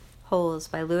Holes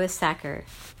by Louis Sachar,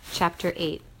 Chapter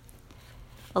 8.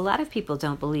 A lot of people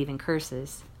don't believe in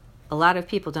curses. A lot of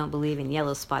people don't believe in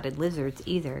yellow-spotted lizards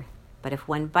either. But if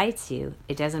one bites you,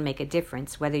 it doesn't make a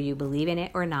difference whether you believe in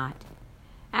it or not.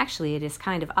 Actually, it is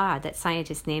kind of odd that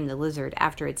scientists named the lizard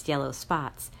after its yellow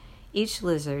spots. Each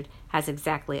lizard has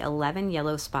exactly 11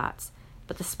 yellow spots,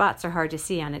 but the spots are hard to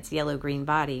see on its yellow-green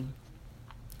body.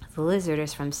 The lizard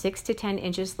is from 6 to 10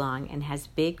 inches long and has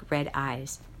big red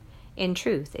eyes. In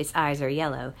truth, its eyes are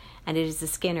yellow, and it is the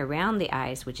skin around the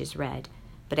eyes which is red,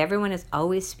 but everyone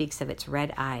always speaks of its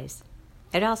red eyes.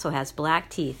 It also has black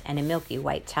teeth and a milky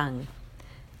white tongue.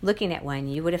 Looking at one,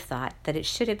 you would have thought that it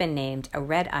should have been named a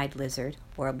red-eyed lizard,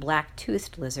 or a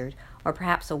black-toothed lizard, or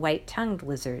perhaps a white-tongued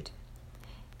lizard.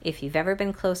 If you've ever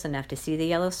been close enough to see the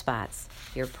yellow spots,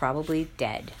 you're probably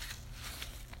dead.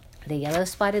 The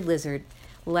yellow-spotted lizards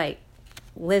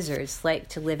like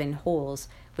to live in holes,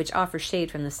 which offer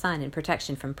shade from the sun and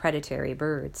protection from predatory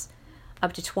birds.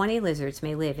 Up to 20 lizards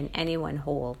may live in one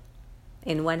hole.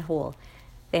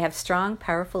 They have strong,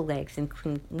 powerful legs and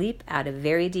can leap out of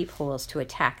very deep holes to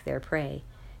attack their prey.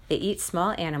 They eat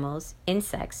small animals,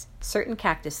 insects, certain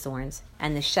cactus thorns,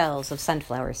 and the shells of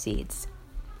sunflower seeds.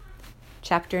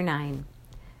 Chapter 9.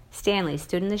 Stanley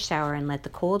stood in the shower and let the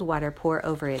cold water pour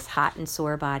over his hot and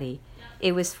sore body.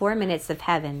 It was 4 minutes of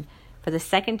heaven. For the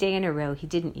second day in a row, he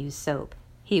didn't use soap.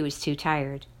 He was too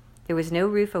tired. There was no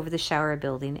roof over the shower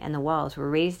building, and the walls were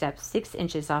raised up 6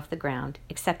 inches off the ground,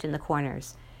 except in the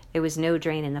corners. There was no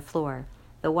drain in the floor.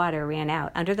 The water ran out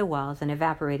under the walls and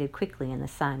evaporated quickly in the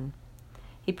sun.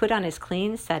 He put on his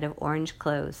clean set of orange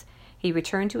clothes. He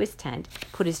returned to his tent,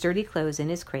 put his dirty clothes in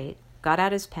his crate, got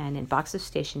out his pen and box of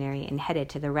stationery, and headed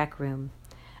to the rec room.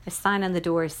 A sign on the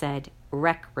door said,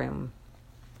 "Rec Room."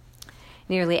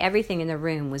 Nearly everything in the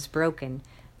room was broken.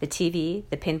 The TV,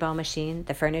 the pinball machine,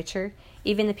 the furniture,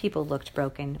 even the people looked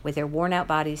broken, with their worn-out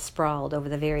bodies sprawled over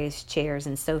the various chairs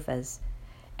and sofas.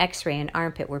 X-Ray and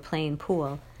Armpit were playing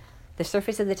pool. The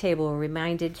surface of the table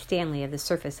reminded Stanley of the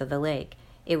surface of the lake.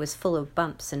 It was full of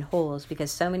bumps and holes because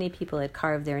so many people had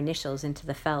carved their initials into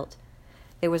the felt.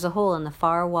 There was a hole in the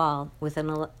far wall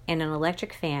and an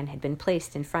electric fan had been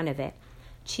placed in front of it.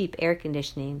 Cheap air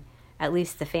conditioning. At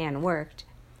least the fan worked.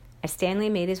 As Stanley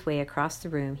made his way across the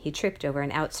room, he tripped over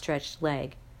an outstretched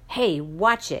leg. "Hey,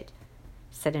 watch it,"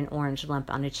 said an orange lump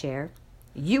on a chair.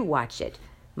 "You watch it,"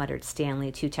 muttered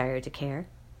Stanley, too tired to care.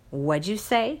 "What'd you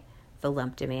say?" the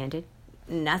lump demanded.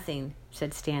 "Nothing,"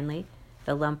 said Stanley.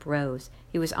 The lump rose.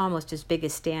 He was almost as big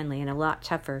as Stanley and a lot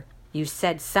tougher. "You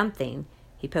said something."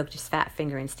 He poked his fat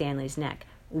finger in Stanley's neck.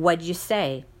 "What'd you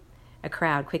say?" A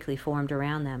crowd quickly formed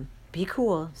around them. "Be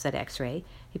cool," said X-Ray.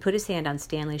 He put his hand on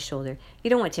Stanley's shoulder. "You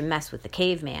don't want to mess with the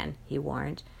caveman," he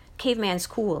warned. "Caveman's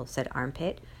cool," said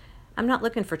Armpit. "I'm not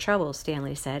looking for trouble,"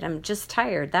 Stanley said. "I'm just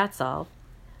tired, that's all."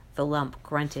 The lump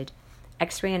grunted.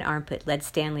 X-Ray and Armpit led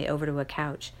Stanley over to a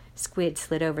couch. Squid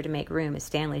slid over to make room as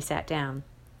Stanley sat down.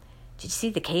 "Did you see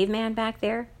the caveman back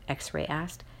there?" X-Ray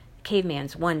asked. "The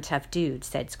caveman's one tough dude,"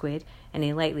 said Squid, and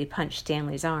he lightly punched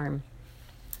Stanley's arm.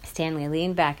 Stanley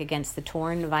leaned back against the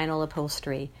torn vinyl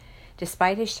upholstery.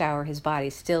 Despite his shower, his body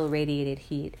still radiated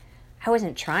heat. "I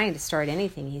wasn't trying to start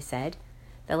anything," he said.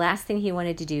 The last thing he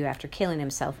wanted to do after killing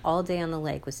himself all day on the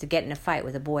lake was to get in a fight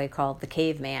with a boy called the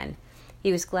Caveman.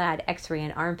 He was glad X-Ray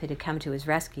and Armpit had come to his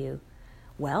rescue.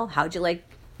 "Well, how'd you like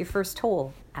your first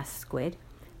hole?" asked Squid.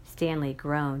 Stanley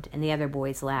groaned, and the other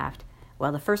boys laughed.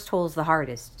 "Well, the first hole's the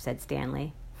hardest," said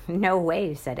Stanley. "No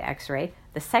way," said X-Ray.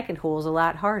 "The second hole's a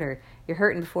lot harder. You're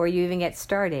hurting before you even get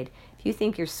started. If you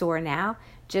think you're sore now,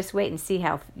 just wait and see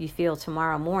how you feel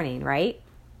tomorrow morning, right?"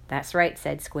 "That's right,"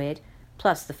 said Squid.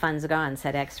 "Plus, the fun's gone,"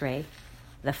 said X-Ray.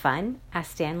 "The fun?"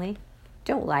 asked Stanley.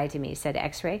 "Don't lie to me," said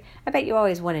X-Ray. "I bet you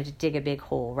always wanted to dig a big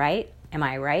hole, right? Am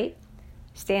I right?"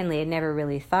 Stanley had never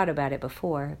really thought about it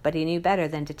before, but he knew better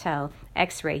than to tell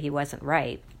X-Ray he wasn't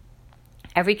right.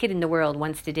 "Every kid in the world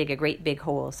wants to dig a great big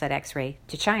hole," said X-Ray.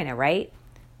 "To China, right?"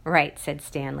 "Right," said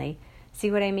Stanley. "See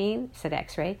what I mean?" said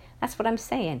X-Ray. "That's what I'm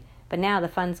saying. But now the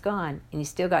fun's gone, and you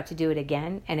still got to do it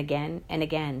again and again and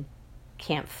again."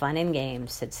 "Camp fun and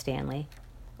games," said Stanley.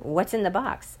 "What's in the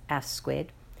box?" asked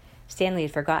Squid. Stanley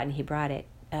had forgotten he brought it.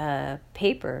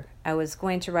 Paper. I was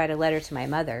going to write a letter to my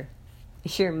mother."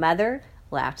 "Your mother?"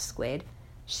 laughed Squid.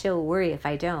 "She'll worry if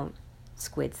I don't."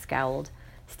 Squid scowled.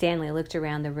 Stanley looked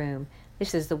around the room.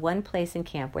 This was the one place in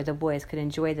camp where the boys could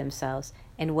enjoy themselves,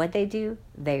 and what'd they do?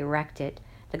 They wrecked it.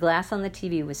 The glass on the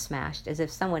TV was smashed, as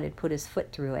if someone had put his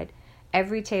foot through it.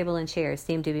 Every table and chair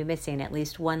seemed to be missing at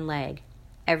least one leg.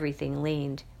 Everything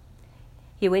leaned.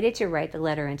 He waited to write the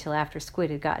letter until after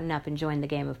Squid had gotten up and joined the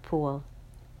game of pool.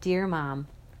 "Dear Mom,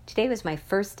 Today was my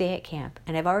first day at camp,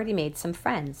 and I've already made some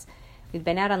friends. We've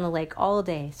been out on the lake all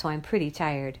day, so I'm pretty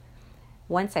tired.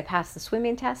 Once I pass the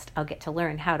swimming test, I'll get to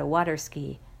learn how to water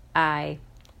ski.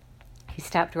 He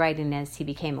stopped writing as he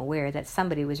became aware that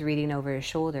somebody was reading over his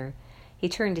shoulder. He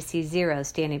turned to see Zero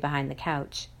standing behind the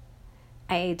couch.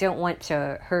 I don't want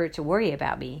her to worry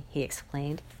about me, he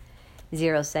explained.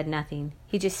 Zero said nothing.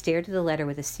 He just stared at the letter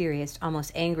with a serious,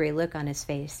 almost angry look on his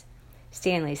face.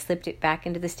 Stanley slipped it back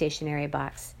into the stationery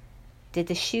box. Did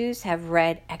the shoes have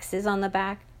red X's on the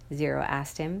back? Zero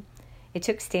asked him. It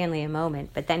took Stanley a moment,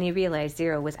 but then he realized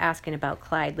Zero was asking about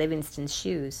Clyde Livingston's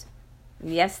shoes.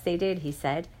 Yes, they did, he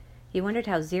said. He wondered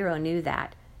how Zero knew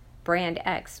that. Brand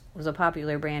X was a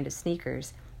popular brand of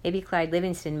sneakers. Maybe Clyde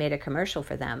Livingston made a commercial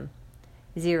for them.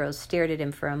 Zero stared at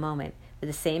him for a moment, with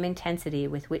the same intensity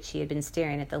with which he had been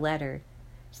staring at the letter.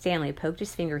 Stanley poked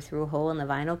his finger through a hole in the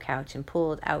vinyl couch and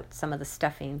pulled out some of the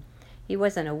stuffing. He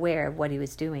wasn't aware of what he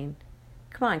was doing.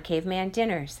 Come on, Caveman,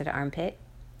 dinner, said Armpit.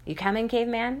 You coming,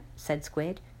 Caveman? Said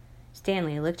Squid.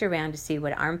 Stanley looked around to see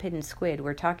what Armpit and Squid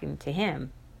were talking to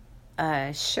him.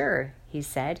 Sure, he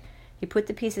said. He put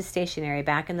the piece of stationery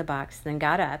back in the box, then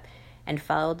got up and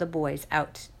followed the boys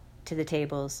out to the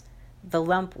tables. The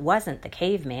lump wasn't the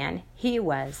caveman. He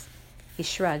was. He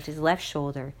shrugged his left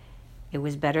shoulder. It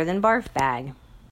was better than Barf Bag.